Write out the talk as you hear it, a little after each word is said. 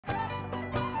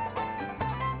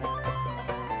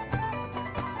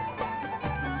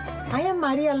I am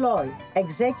Maria Loi,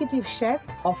 executive chef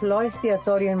of Loi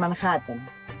Estiatorio in Manhattan.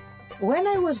 When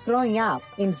I was growing up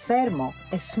in Thermo,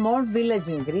 a small village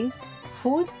in Greece,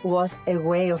 food was a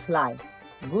way of life.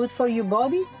 Good for your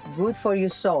body, good for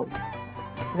your soul.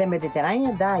 The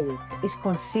Mediterranean diet is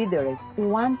considered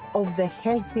one of the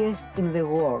healthiest in the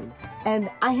world. And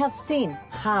I have seen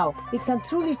how it can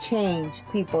truly change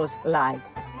people's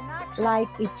lives, like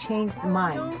it changed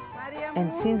mine. And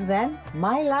since then,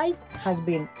 my life has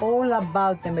been all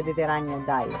about the Mediterranean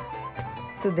diet.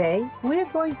 Today, we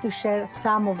are going to share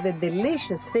some of the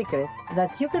delicious secrets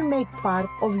that you can make part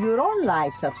of your own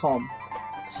lives at home.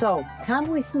 So, come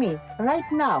with me right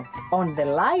now on The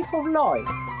Life of Loi.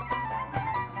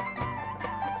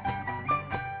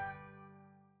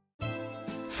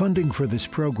 Funding for this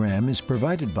program is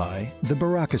provided by the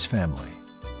Barakis family.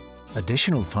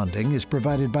 Additional funding is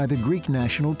provided by the Greek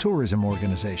National Tourism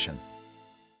Organization.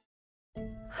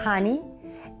 Honey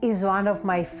is one of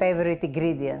my favorite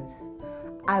ingredients.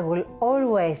 I will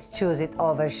always choose it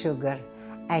over sugar,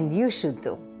 and you should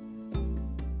too.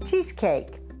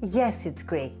 Cheesecake, yes, it's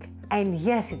Greek, and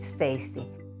yes, it's tasty,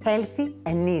 healthy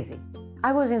and easy.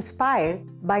 I was inspired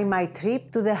by my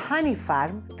trip to the honey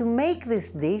farm to make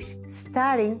this dish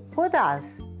starring what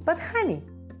else but honey.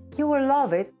 You will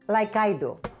love it like I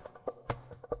do.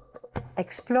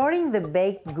 Exploring the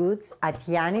baked goods at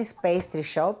Yanni's pastry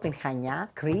shop in Hania,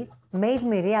 Crete, made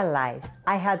me realize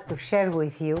I had to share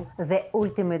with you the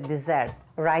ultimate dessert,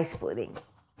 rice pudding.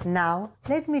 Now,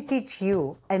 let me teach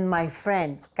you and my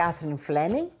friend Catherine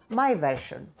Fleming my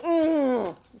version.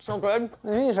 So good.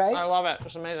 It is, right? I love it.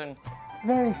 It's amazing.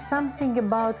 There is something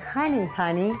about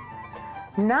honey.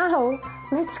 Now,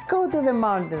 let's go to the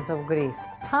mountains of Greece.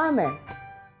 Amen.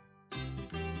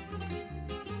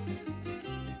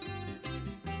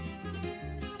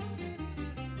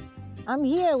 I'm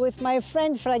here with my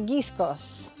friend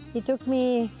Fragiskos. He took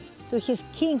me to his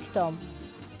kingdom.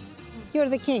 You're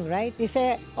the king, right?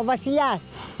 Είσαι ο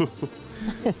βασιλιάς.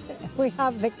 We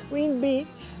have the queen bee,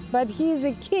 but he's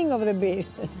the king of the bees.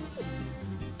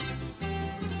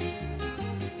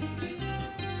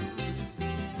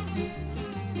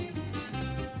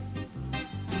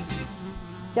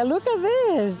 Yeah, look at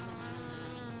this.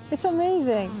 It's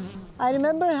amazing. I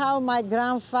remember how my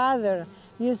grandfather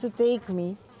used to take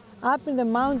me up in the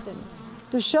mountain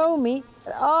to show me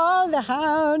all the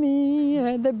honey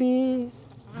and the bees.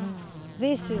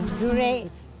 This is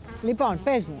great. Λοιπόν,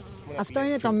 πες μου, αυτό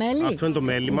είναι το μέλι? Αυτό είναι το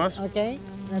μέλι μας. Okay,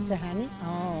 that's the honey.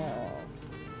 Oh,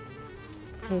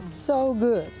 it's so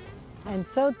good and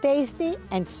so tasty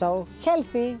and so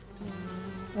healthy.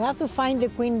 We have to find the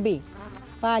queen bee.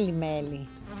 Πάλι μέλι.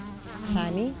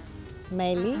 Honey,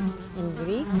 μέλι in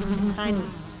Greek is honey.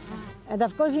 And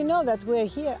of course you know that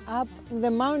we're here up in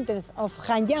the mountains of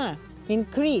Hania in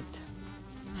Crete.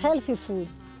 Healthy food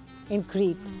in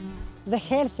Crete. The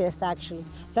healthiest actually.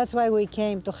 That's why we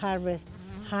came to harvest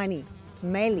honey,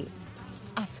 μέλι.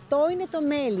 Αυτό είναι το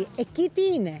μέλι. Εκεί τι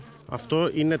είναι? Αυτό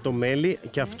είναι το μέλι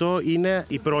και αυτό είναι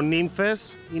οι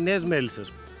προνύμφες, οι νέες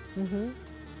μέλισσες.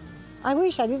 I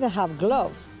wish I didn't have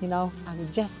gloves, you know. I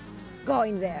would just go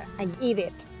in there and eat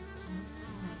it.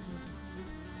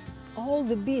 All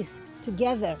the bees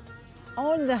together,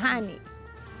 all the honey.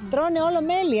 Τρώνε όλο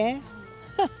μέλι,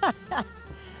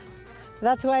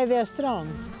 That's why they're strong.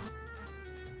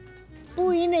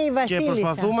 Πού είναι η βασίλισσα? Και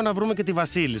προσπαθούμε να βρούμε και τη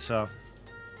βασίλισσα.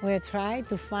 We're trying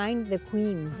to find the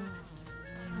queen.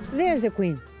 There's the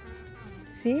queen.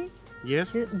 See? Yes.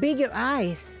 Bigger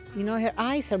eyes. You know, her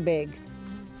eyes are big.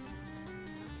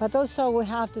 But also we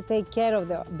have to take care of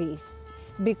the bees.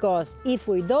 Because if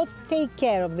we don't take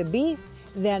care of the bees,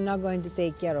 they are not going to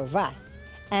take care of us.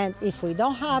 And if we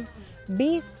don't have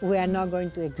bees, we are not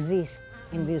going to exist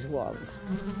in this world.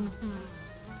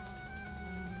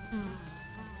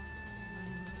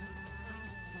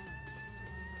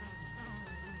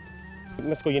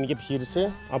 Είμαστε οικογενειακή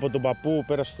επιχείρηση. Από τον παππού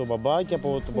πέρασε στον μπαμπά και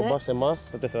από τον μπαμπά σε εμάς,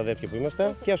 τα 4 αδέρφια που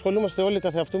είμαστε. Και ασχολούμαστε όλοι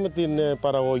καθεαυτού με την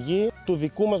παραγωγή του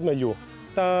δικού μας μελιού.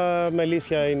 Τα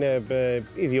μελίσια είναι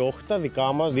ιδιόκτητα,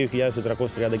 δικά μας,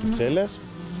 2.430 κυψέλες.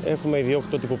 Έχουμε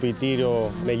ιδιόκτητο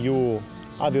τυποποιητήριο μελιού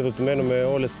αδειοδοτημένο με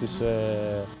όλες τις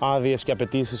άδειες και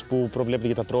απαιτήσεις που προβλέπεται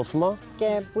για τα τρόφιμα.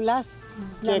 Και πουλάς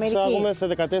στην Αμερική. Και εξάγουμε σε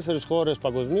 14 χώρες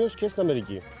παγκοσμίως και στην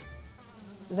Αμερική.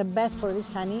 The best for this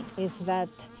honey is that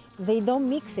they don't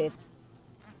mix it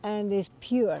and it's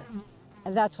pure.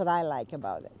 And that's what I like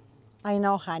about it. I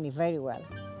know honey very well.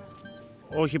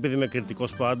 Όχι επειδή είμαι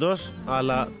κριτικός πάντως,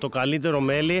 αλλά το καλύτερο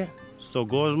μέλι στον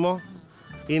κόσμο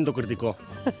είναι το κριτικό.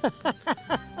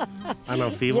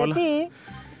 Αναμφίβολα. Γιατί?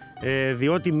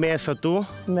 Διότι μέσα του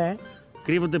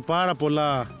κρύβονται πάρα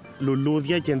πολλά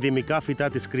λουλούδια και ενδυμικά φυτά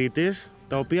της Κρήτης,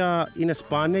 τα οποία είναι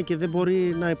σπάνια και δεν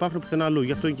μπορεί να υπάρχουν πουθενά αλλού,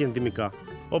 γι' αυτό είναι και ενδυμικά.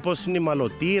 Όπως είναι η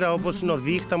μαλωτήρα, όπως είναι ο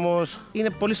δίχταμος, είναι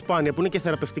πολύ σπάνια που είναι και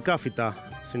θεραπευτικά φυτά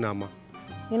συνάμα.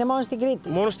 Είναι μόνο στην Κρήτη.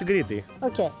 Μόνο στην Κρήτη.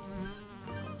 Οκ. Okay.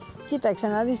 Κοίταξε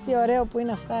να δεις τι ωραίο που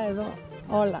είναι αυτά εδώ.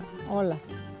 Όλα, όλα.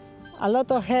 A lot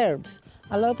of herbs,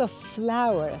 a lot of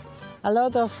flowers, a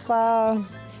lot of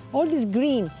all this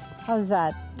green. How's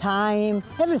that? Thyme,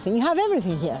 everything. You have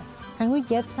everything here. Can we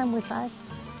get some with us?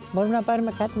 Μπορούμε να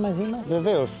πάρουμε κάτι μαζί μας?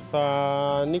 Βεβαίως. Θα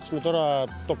ανοίξουμε τώρα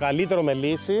το καλύτερο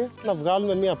μελίσι, να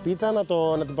βγάλουμε μία πίτα να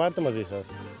την πάρετε μαζί σας.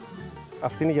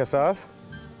 Αυτή είναι για σας.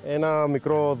 Ένα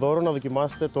μικρό δώρο να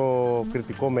δοκιμάσετε το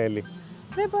κρητικό μέλι.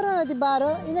 Δεν μπορώ να την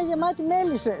πάρω, είναι γεμάτη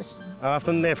μέλισσες.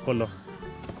 Αυτό είναι εύκολο.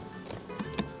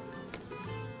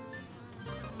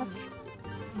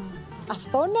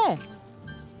 Αυτό ναι.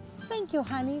 Thank you,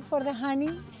 honey, for the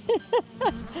honey.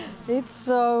 It's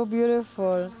so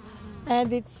beautiful and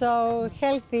it's so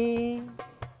healthy.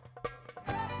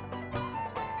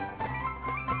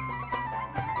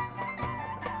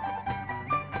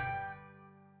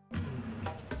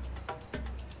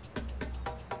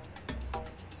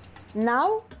 Now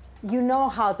you know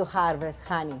how to harvest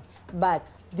honey, but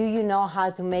do you know how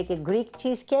to make a Greek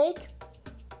cheesecake?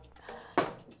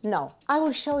 No, I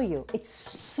will show you. It's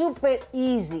super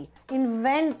easy,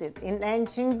 invented in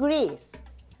ancient Greece.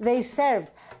 They served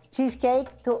cheesecake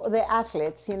to the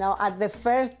athletes, you know, at the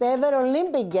first ever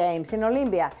Olympic Games in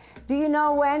Olympia. Do you know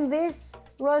when this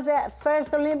was the first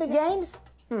Olympic Games?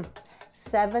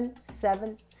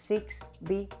 776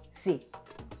 BC.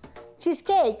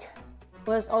 Cheesecake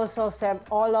was also served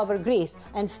all over Greece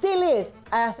and still is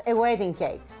as a wedding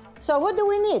cake. So what do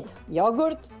we need?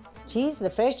 Yogurt, cheese,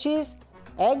 the fresh cheese,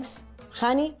 eggs,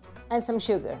 honey, and some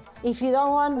sugar. If you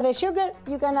don't want the sugar,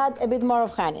 you can add a bit more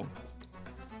of honey.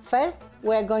 First,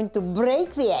 we're going to break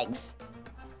the eggs,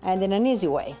 and in an easy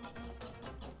way.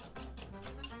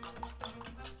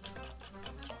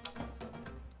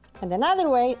 And another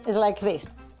way is like this.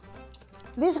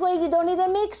 This way you don't need a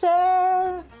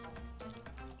mixer.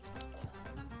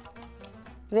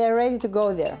 They're ready to go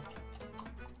there.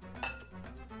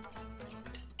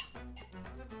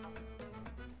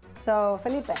 So,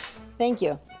 Felipe, thank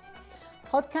you.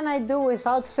 What can I do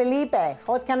without Felipe?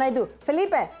 What can I do?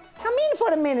 Felipe, come in for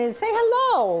a minute, say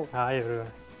hello. Hi,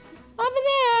 everyone. Over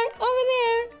there, over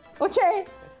there. Okay,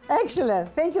 excellent.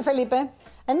 Thank you, Felipe.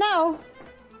 And now,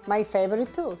 my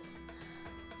favorite tools.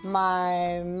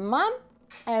 My mom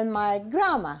and my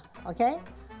grandma, okay?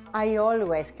 I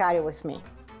always carry with me.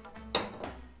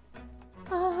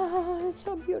 Oh, it's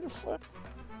so beautiful.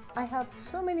 I have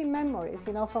so many memories,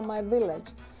 you know, from my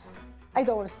village. I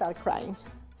don't want to start crying.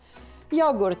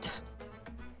 Yogurt.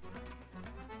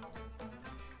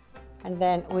 And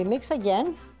then we mix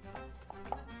again.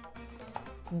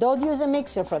 Don't use a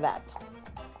mixer for that.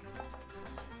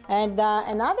 And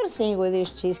another thing with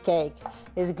this cheesecake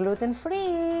is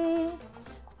gluten-free.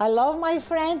 I love my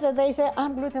friends that they say,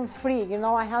 I'm gluten-free, you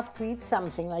know, I have to eat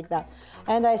something like that.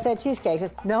 And I said, cheesecake. She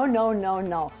says, no, no, no,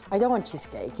 no, I don't want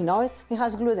cheesecake, you know, it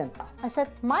has gluten. I said,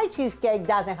 my cheesecake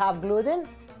doesn't have gluten.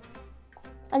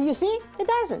 And you see, it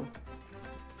doesn't.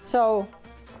 So,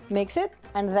 mix it,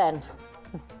 and then,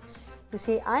 you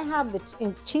see, I have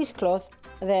in cheesecloth,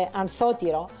 the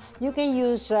anthotiro. You can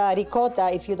use ricotta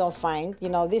if you don't find, you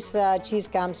know, this cheese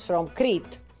comes from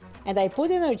Crete. And I put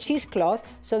it on a cheesecloth,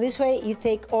 so this way you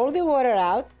take all the water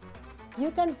out. You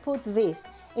can put this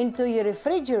into your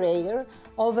refrigerator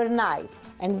overnight,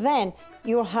 and then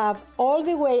you'll have all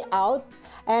the way out,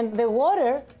 and the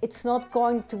water, it's not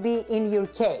going to be in your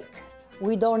cake.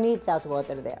 We don't need that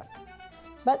water there.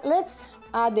 But let's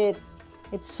add it.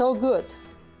 It's so good.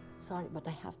 Sorry, but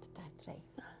I have to titrate.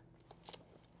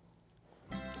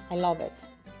 I love it.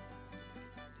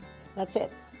 That's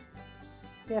it.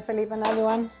 Yeah, Felipe, another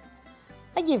one.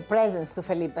 I give presents to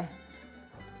Felipe.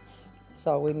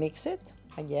 So we mix it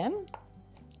again.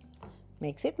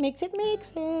 Mix it, mix it,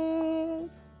 mix it.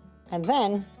 And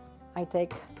then I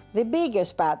take the bigger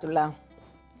spatula.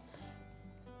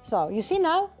 So you see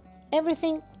now,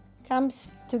 everything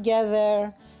comes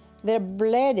together. They're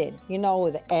blended, you know,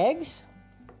 with the eggs.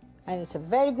 And it's a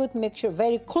very good mixture,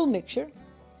 very cool mixture.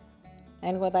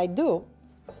 And what I do,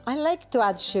 I like to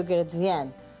add sugar at the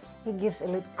end. It gives a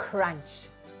little crunch.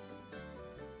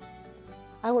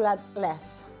 I will add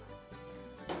less.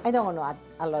 I don't want to add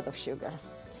a lot of sugar.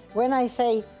 When I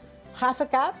say half a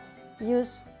cup,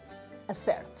 use a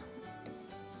third.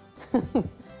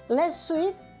 Less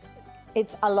sweet,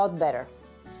 it's a lot better.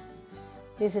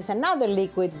 This is another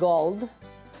liquid gold.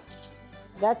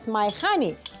 That's my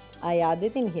honey. I add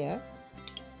it in here.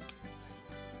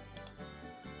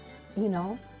 You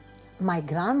know, my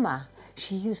grandma,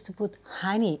 she used to put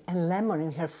honey and lemon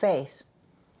in her face.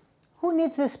 Who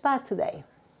needs the spa today?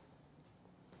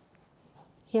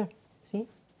 Here, see?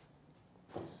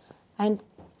 And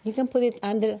you can put it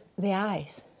under the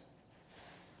eyes.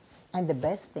 And the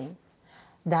best thing,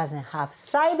 doesn't have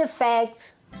side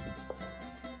effects.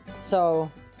 So,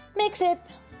 mix it.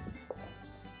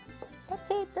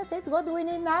 That's it, that's it. What do we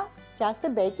need now? Just a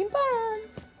baking pan.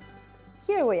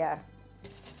 Here we are.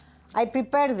 I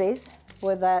prepared this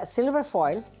with a silver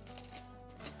foil.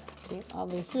 See,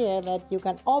 over here that you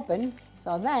can open,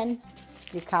 so then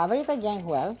you cover it again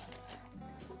well.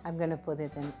 I'm gonna put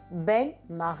it in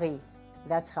bain-marie.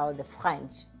 That's how the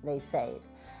French, they say it.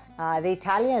 The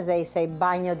Italians, they say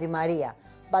bagno di Maria.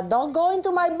 But don't go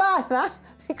into my bath, huh?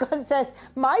 Because it says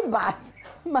my bath,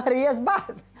 Maria's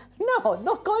bath. No,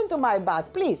 don't go into my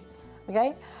bath, please,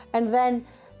 okay? And then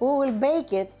we will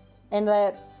bake it in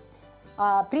the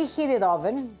preheated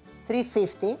oven,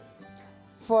 350,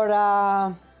 for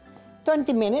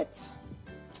 20 minutes.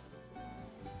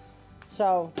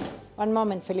 So, one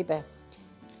moment, Felipe.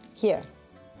 Here,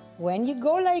 when you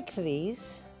go like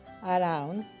this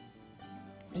around,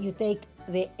 you take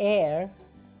the air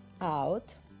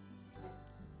out.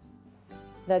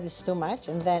 That is too much,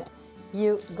 and then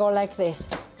you go like this.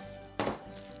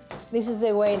 This is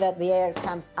the way that the air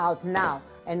comes out now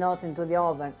and not into the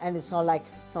oven, and it's not like,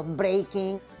 it's not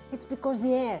breaking. It's because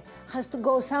the air has to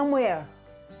go somewhere.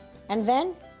 And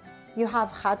then you have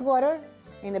hot water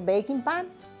in a baking pan.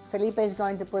 Felipe is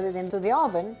going to put it into the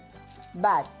oven,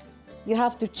 but you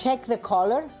have to check the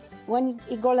color when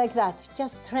you go like that,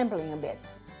 just trembling a bit,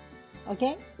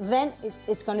 okay? Then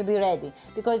it's going to be ready,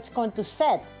 because it's going to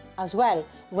set as well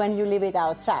when you leave it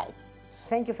outside.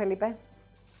 Thank you, Felipe.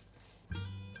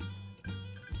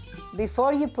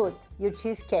 Before you put your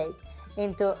cheesecake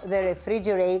into the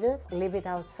refrigerator, leave it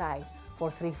outside for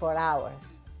 3-4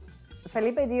 hours.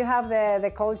 Felipe, do you have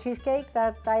the cold cheesecake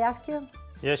that I asked you?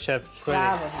 Yes, Chef. It's ready.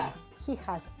 Bravo. He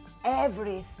has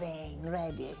everything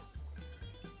ready.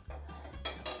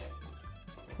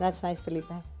 That's nice,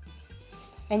 Felipe.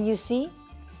 And you see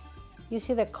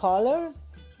the color,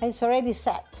 and it's already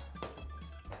set.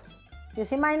 You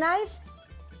see my knife?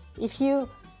 If you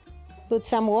put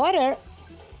some water,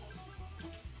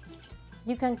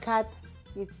 you can cut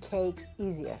your cakes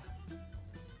easier.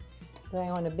 Do I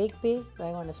want a big piece? Do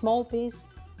I want a small piece?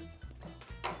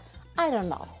 I don't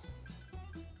know.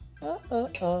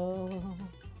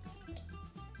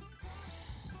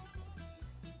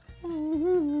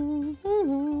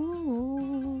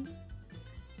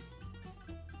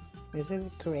 Isn't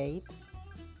it great?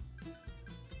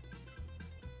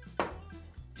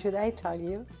 Should I tell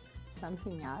you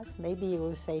something else? Maybe you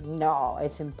will say, no,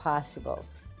 it's impossible.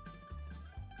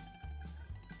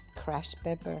 Crushed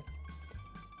pepper.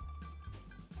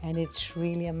 And it's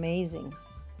really amazing.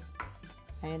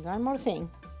 And one more thing.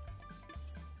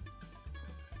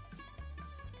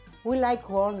 We like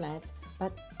walnuts,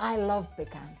 but I love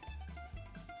pecans.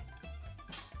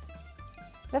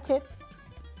 That's it.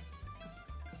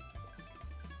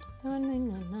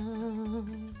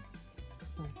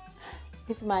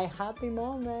 It's my happy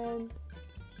moment.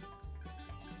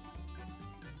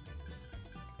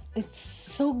 It's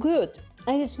so good,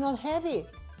 and it's not heavy.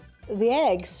 The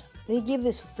eggs, they give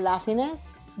this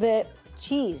fluffiness. The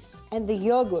cheese and the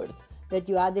yogurt that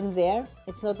you add in there,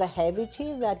 it's not the heavy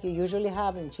cheese that you usually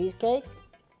have in cheesecake,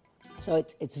 so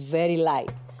it's very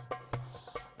light.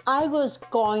 I was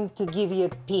going to give you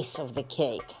a piece of the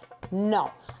cake.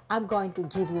 No, I'm going to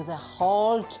give you the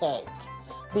whole cake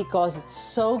because it's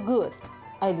so good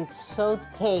and it's so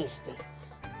tasty.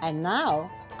 And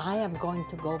now I am going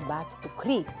to go back to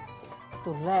Crete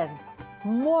to learn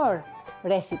more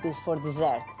recipes for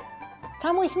dessert.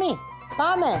 Come with me.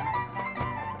 Πάμε!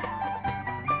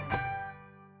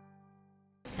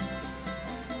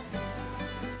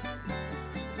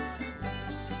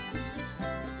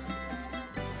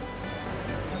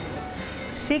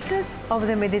 Secrets of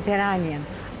the Mediterranean.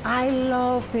 I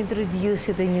love to introduce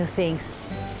you to new things.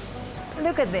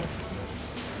 Look at this.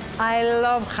 I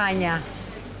love Χανία.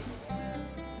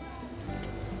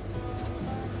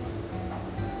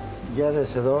 Για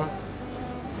δες εδώ.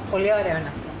 Πολύ ωραίο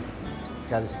είναι αυτό.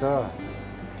 Ευχαριστώ.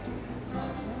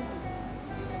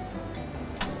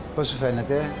 Πώς σου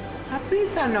φαίνεται?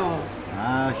 Απίθανο.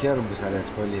 Α, χαίρομαι που σ'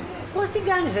 αρέσει πολύ. Πώς την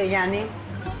κάνεις, ρε Γιάννη?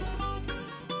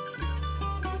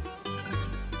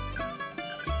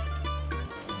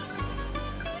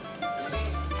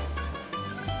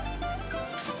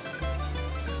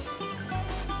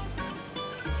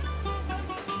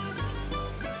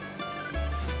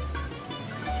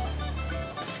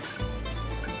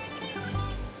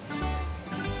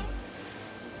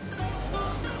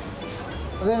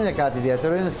 Δεν είναι κάτι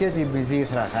ιδιαίτερο, είναι σκέτη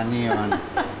μυζήθρα Χανίων,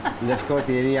 λευκό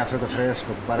τυρί, αυτό το φρέσκο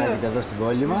που παράγεται εδώ στην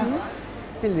πόλη μας,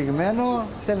 τυλιγμένο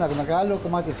σε ένα μεγάλο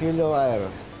κομμάτι φύλλο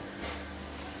αέρος.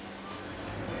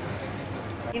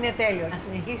 Είναι τέλειο. Να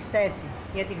συνεχίσεις έτσι,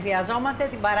 γιατί χρειαζόμαστε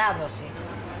την παράδοση.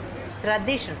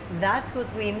 Tradition, that's what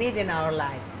we need in our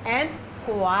life. And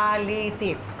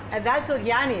quality. And that's what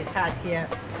Yannis has here.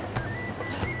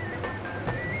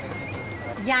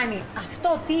 Γιάννη,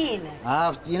 αυτό τι είναι?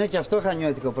 Είναι και αυτό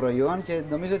χανιώτικο προϊόν και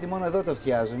νομίζω ότι μόνο εδώ το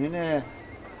φτιάζουν. Είναι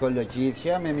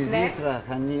κολοκύθια με μυζήθρα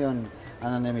Χανίων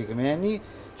ανανεμιγμένη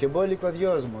και μπόλικο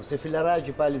δυόσμο. Σε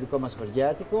φιλαράκι πάλι δικό μας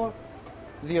χωριάτικο.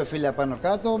 2 φύλλα πάνω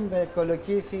κάτω με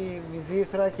κολοκύθι,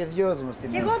 μυζήθρα και δυόσμο στη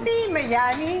μέση. Και εγώ τι είμαι,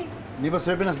 Γιάννη? Μήπως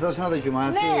πρέπει να σε δώσω να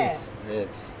δοκιμάσεις? Ναι.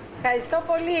 Έτσι. Ευχαριστώ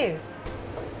πολύ.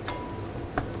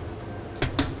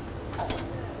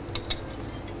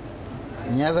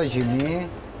 Μια δοκιμή.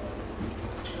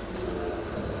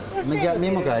 Μη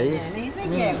μου καείς. Δεν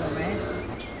καίγομαι.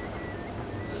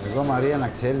 Εγώ, Μαρία, να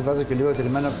ξέρεις, βάζω και λίγο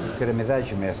τριμμένο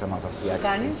κρεμμυδάκι μέσα, άμα θα φτιάξεις.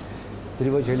 Κάνεις?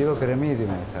 Τρίβω και λίγο κρεμμύδι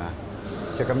μέσα.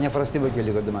 Και καμιά φορά στίβω και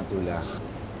λίγο ντοματούλα.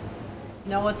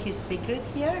 You know what his secret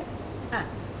here?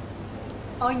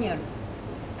 Onion.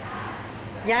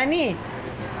 Γιάννη,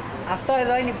 αυτό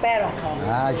εδώ είναι υπέροχο.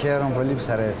 Χαίρομαι πολύ που σ'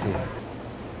 αρέσει.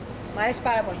 Μ' αρέσει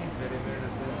πάρα πολύ.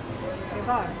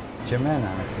 Λοιπόν, Και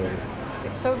εμένα, να ξέρεις.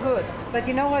 it's so good. But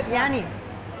you know what, Yanni?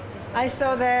 I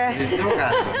saw the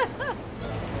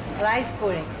rice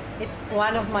pudding. It's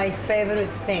one of my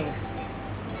favorite things.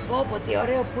 Πω, τι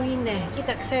ωραίο που είναι.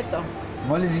 Κοίταξέ το.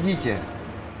 Μόλις βγήκε.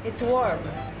 It's warm.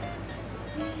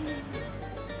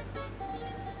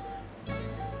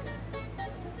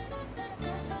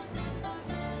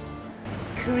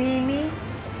 Creamy,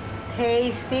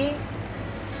 tasty,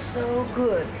 so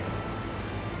good.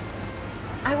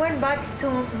 I went back to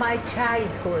my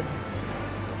childhood,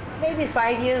 maybe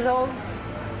 5 years old,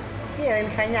 here in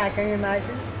Hania, can you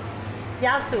imagine?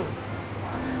 Γεια σου.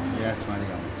 Γεια σου,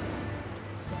 Μαρία.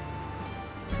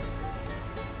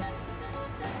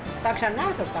 Θα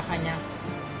ξανάρθω στα Χανιά.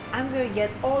 I'm going to get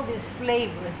all these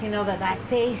flavors, you know, that I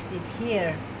tasted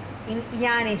here in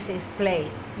Yannis's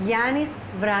place. Yannis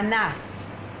Vranas.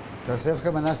 Σας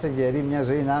εύχομαι να είστε γεροί, μια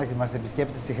ζωή να έρθει, μας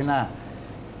επισκέπτεται συχνά.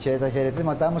 Και τα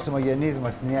χαιρετίσματά μου στους ομογενείς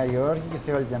μας στη Νέα Υόρκη και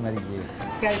σε όλη την Αμερική.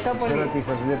 Ευχαριστώ πολύ. Ξέρω ότι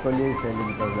σας βλέπει πολύ σε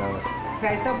ελληνικός λαός.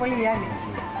 Ευχαριστώ πολύ, Γιάννη.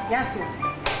 Γεια σου.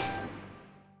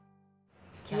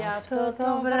 Κι αυτό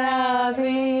το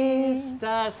βράδυ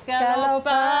στα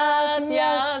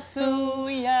σκαλοπάτια σου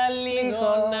για λίγο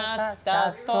να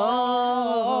σταθώ.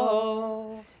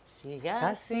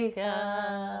 Σιγά σιγά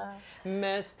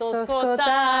μες στο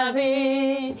σκοτάδι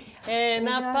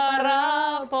ένα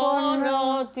παράπονο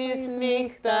της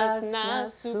νύχτας να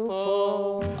σου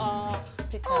πω.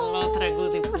 Τι καλό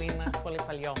τραγούδι που είναι, πολύ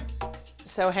παλιό.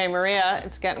 So, hey Maria,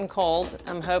 it's getting cold.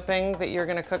 I'm hoping that you're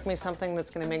going to cook me something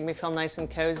that's going to make me feel nice and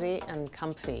cozy and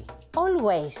comfy.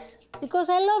 Always, because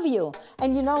I love you. And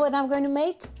you know what I'm going to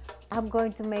make? I'm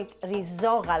going to make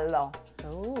risogalo.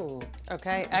 Ooh,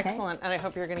 okay, excellent. And I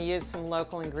hope you're going to use some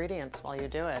local ingredients while you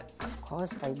do it. Of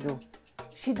course I do.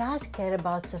 She does care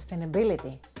about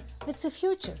sustainability. It's the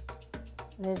future.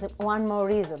 There's one more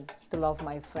reason to love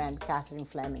my friend Catherine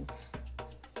Fleming.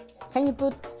 Can you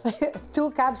put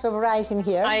 2 cups of rice in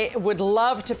here? I would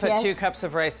love to put Yes. 2 cups of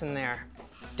rice in there.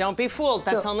 Don't be fooled,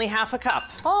 that's only half a cup.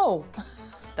 Oh,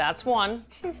 That's 1.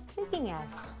 she's tricking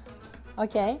us.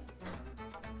 Okay,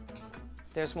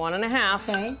 There's 1.5.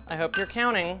 Okay. I hope you're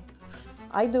counting.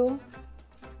 I do.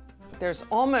 There's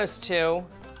almost 2.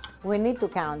 We need to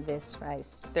count this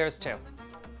rice. There's 2.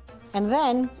 And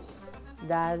then,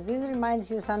 does this remind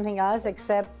you something else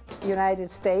except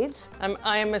United States?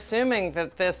 I am assuming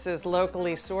that this is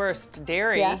locally sourced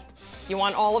dairy. Yeah. You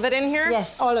want all of it in here?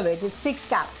 Yes, all of it. It's 6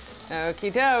 cups.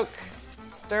 Okie doke.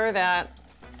 Stir that.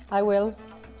 I will.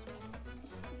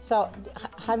 So,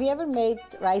 have you ever made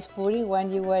rice pudding when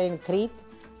you were in Crete,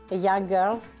 a young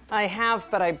girl? I have,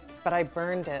 but I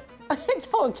burned it. It's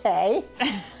okay.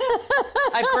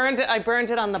 I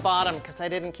burned it on the bottom because I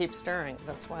didn't keep stirring.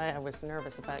 That's why I was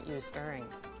nervous about you stirring.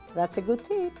 That's a good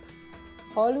tip.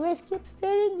 Always keep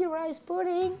stirring your rice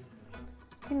pudding.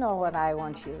 You know what I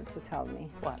want you to tell me.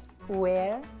 What?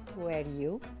 Where were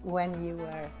you when you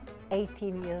were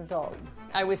 18 years old?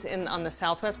 I was on the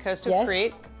southwest coast of Yes.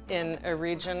 Crete in a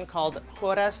region called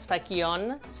Chora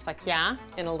Sfakia,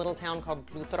 in a little town called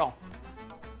Gloutro.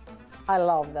 I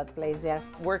love that place there.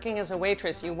 Working as a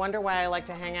waitress, you wonder why I like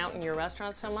to hang out in your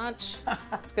restaurant so much?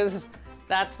 It's because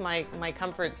that's my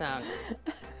comfort zone.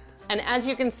 And as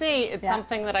you can see, it's Yeah.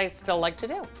 something that I still like to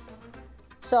do.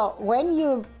 So when you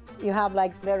you have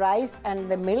like the rice and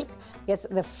the milk gets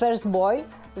the first boil,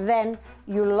 then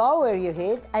you lower your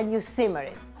heat and you simmer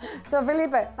it. So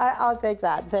Felipe, I'll take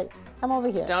that. Come over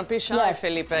here. Don't be shy, Yes.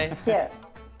 Felipe. Here.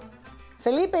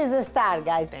 Felipe is the star,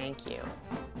 guys. Thank you.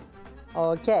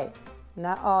 Okay.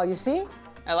 Now, oh, you see?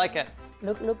 I like it.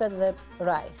 Look at the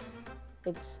rice.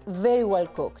 It's very well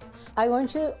cooked. I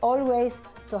want you always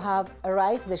to have a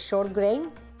rice, the short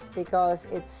grain, because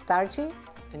it's starchy.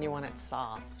 And you want it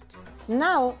soft.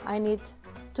 Now I need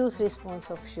 2-3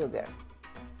 spoons of sugar.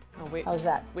 Oh, How's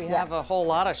that? We Yeah. have a whole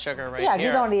lot of sugar right Yeah, here.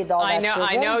 you don't need all that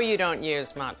I sugar. know you don't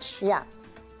use much. Yeah,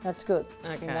 that's good.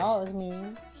 She Okay. knows me.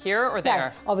 Here or Yeah,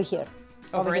 there? over here.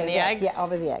 Over in here, the yeah, eggs? Yeah,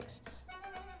 over the eggs.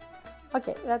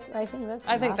 Okay, I think that's enough.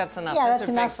 I think that's enough. Yeah, Those that's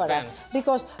are enough big for us. spoons.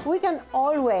 Because we can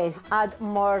always add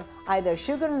more either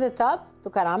sugar on the top to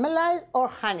caramelize or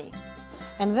honey.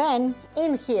 And then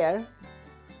in here,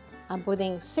 I'm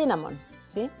putting cinnamon.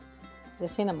 See? The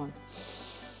cinnamon.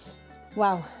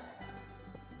 Wow.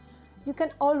 You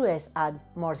can always add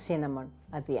more cinnamon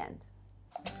at the end.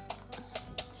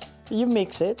 You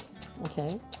mix it,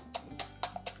 okay?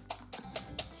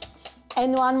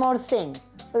 And one more thing,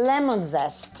 lemon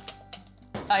zest.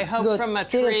 I hope Good. from a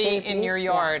Still tree say, in your please.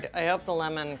 yard. I hope the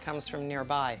lemon comes from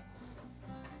nearby.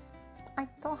 I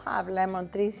don't have lemon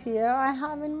trees here. I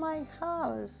have in my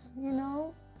house, you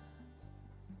know.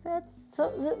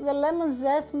 So the lemon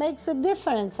zest makes a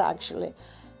difference, actually.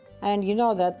 And you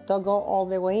know that don't go all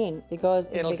the way in because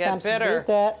it It'll get becomes bitter.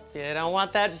 bitter. You don't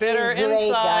want that bitter It's great,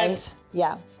 inside. guys.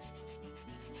 Yeah.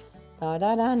 Da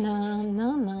da da na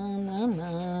na na na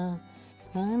na.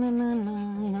 Na, na, na,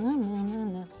 na, na, na,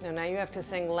 na. No, now you have to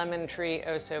sing Lemon Tree,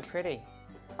 Oh So Pretty.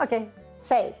 Okay,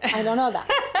 say it. I don't know that.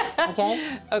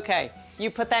 Okay? Okay, you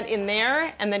put that in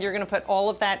there, and then you're gonna put all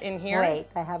of that in here? Wait,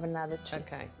 I have another trick.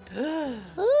 Okay.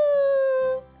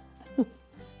 Ooh.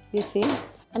 You see?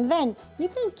 And then you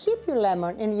can keep your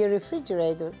lemon in your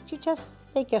refrigerator. You just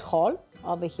take a hole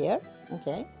over here,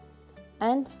 okay?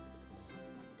 And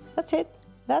that's it.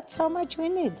 That's how much we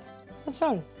need. That's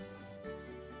all.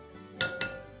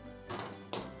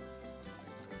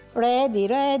 Ready,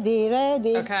 ready,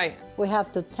 ready. Okay. We have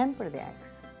to temper the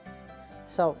eggs.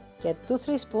 So get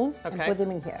 2-3 spoons and Okay. put them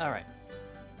in here. All right.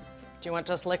 Do you want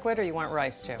just liquid or you want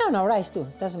rice too? No, rice too.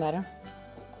 Doesn't matter.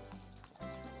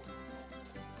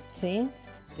 See?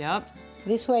 Yep.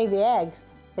 This way the eggs,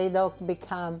 they don't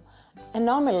become an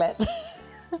omelette.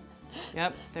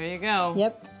 Yep, there you go.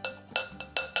 Yep.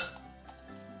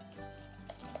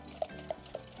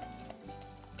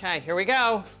 Okay, here we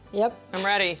go. Yep. I'm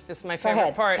ready. This is my Go favorite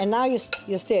ahead. part. And now you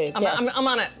stir it. Yes. I'm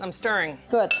on it. I'm stirring.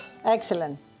 Good.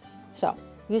 Excellent. So,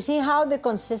 you see how the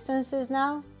consistency is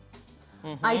now?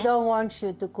 I don't want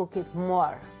you to cook it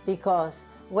more because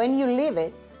when you leave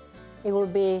it, it will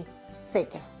be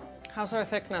thicker. How's our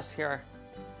thickness here?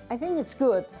 I think it's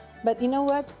good, but you know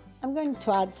what? I'm going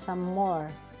to add some more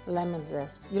lemon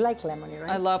zest. You like lemon, right?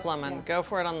 I love lemon. Go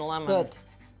for it on the lemon. Good.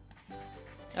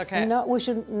 Okay. You know, we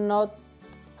should not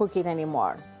cook it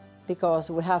anymore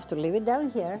because we have to leave it down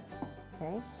here,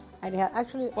 okay? And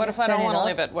actually, What if I don't want to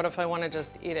leave it? What if I want to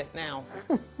just eat it now?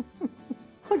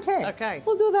 Okay. Okay.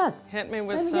 We'll do that. Hit me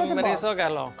with Let me some get a bowl.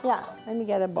 risogalo. Yeah, let me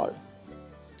get a bowl.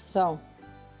 So,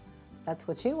 that's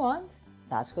what she wants.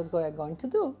 That's what we're going to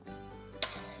do.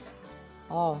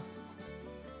 Oh.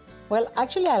 Well,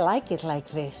 actually, I like it like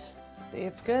this.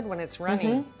 It's good when it's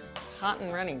runny, hot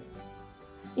and runny.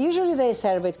 Usually they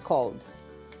serve it cold.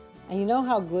 And you know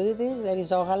how good it is, the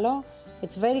risogalo?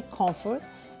 It's very comfort.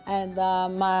 And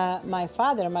my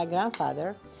father, my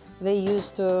grandfather, they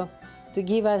used to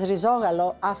give us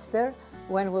risogalo after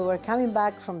when we were coming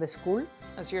back from the school.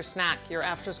 As your snack, your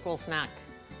after-school snack.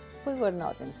 We were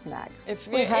not in snacks. If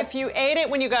We had- you ate it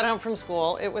when you got home from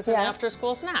school, it was an Yeah.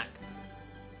 after-school snack.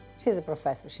 She's a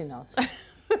professor, she knows.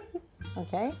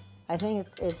 Okay, I think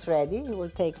it's ready. We'll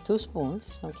take 2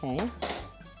 spoons, okay.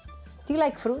 Do you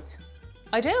like fruits?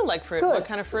 I do like fruit. Good. What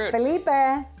kind of fruit? Felipe.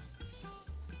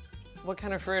 What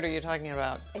kind of fruit are you talking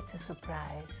about? It's a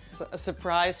surprise. A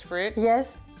surprise fruit?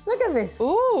 Yes, look at this.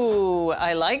 Ooh,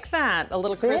 I like that. A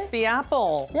little See? crispy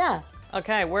apple. Yeah,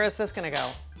 Okay, where is this gonna go?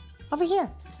 over here.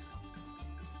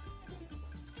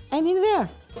 And in there.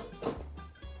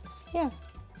 Here,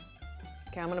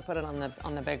 Okay, I'm gonna put it on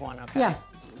the big one. Okay. yeah,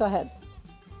 go ahead.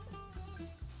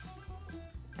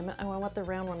 I want the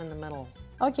round one in the middle.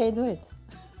 Okay, do it.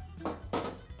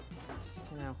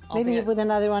 Just Maybe you put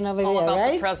another one over all there, about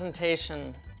the right?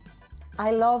 presentation.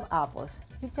 I love apples.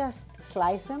 You just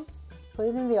slice them, put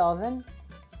it in the oven,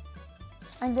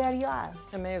 and there you are.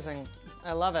 Amazing.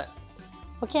 I love it.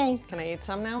 Okay. Can I eat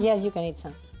some now? Yes, you can eat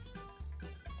some.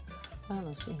 I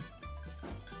don't see.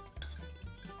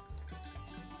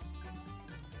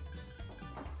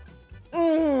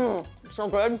 So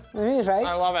good. It is, right?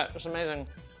 I love it. It's amazing.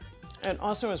 It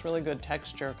also has really good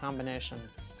texture combination.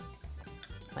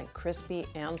 Like crispy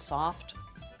and soft.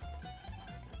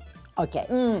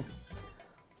 Okay.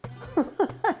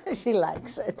 She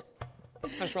likes it.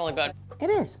 It's really good. It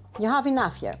is. You have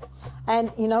enough here.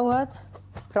 And you know what?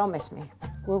 Promise me,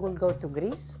 we will go to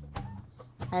Greece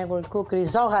and we'll cook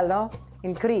risogalo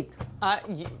in Crete.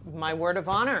 My word of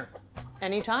honor.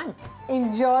 Anytime.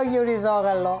 Enjoy your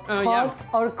risogalo, Oh, hot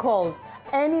or cold,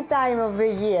 any time of the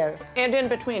year. And in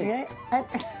between. Okay? And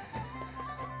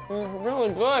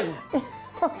Really good.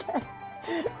 okay.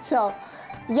 So,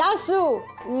 yasu.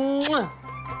 Mwah.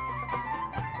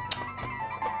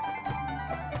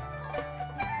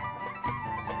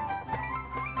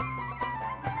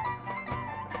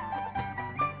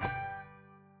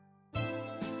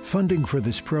 Funding for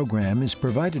this program is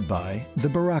provided by the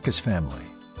Barakis family.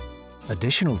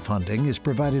 Additional funding is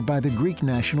provided by the Greek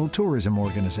National Tourism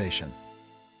Organization.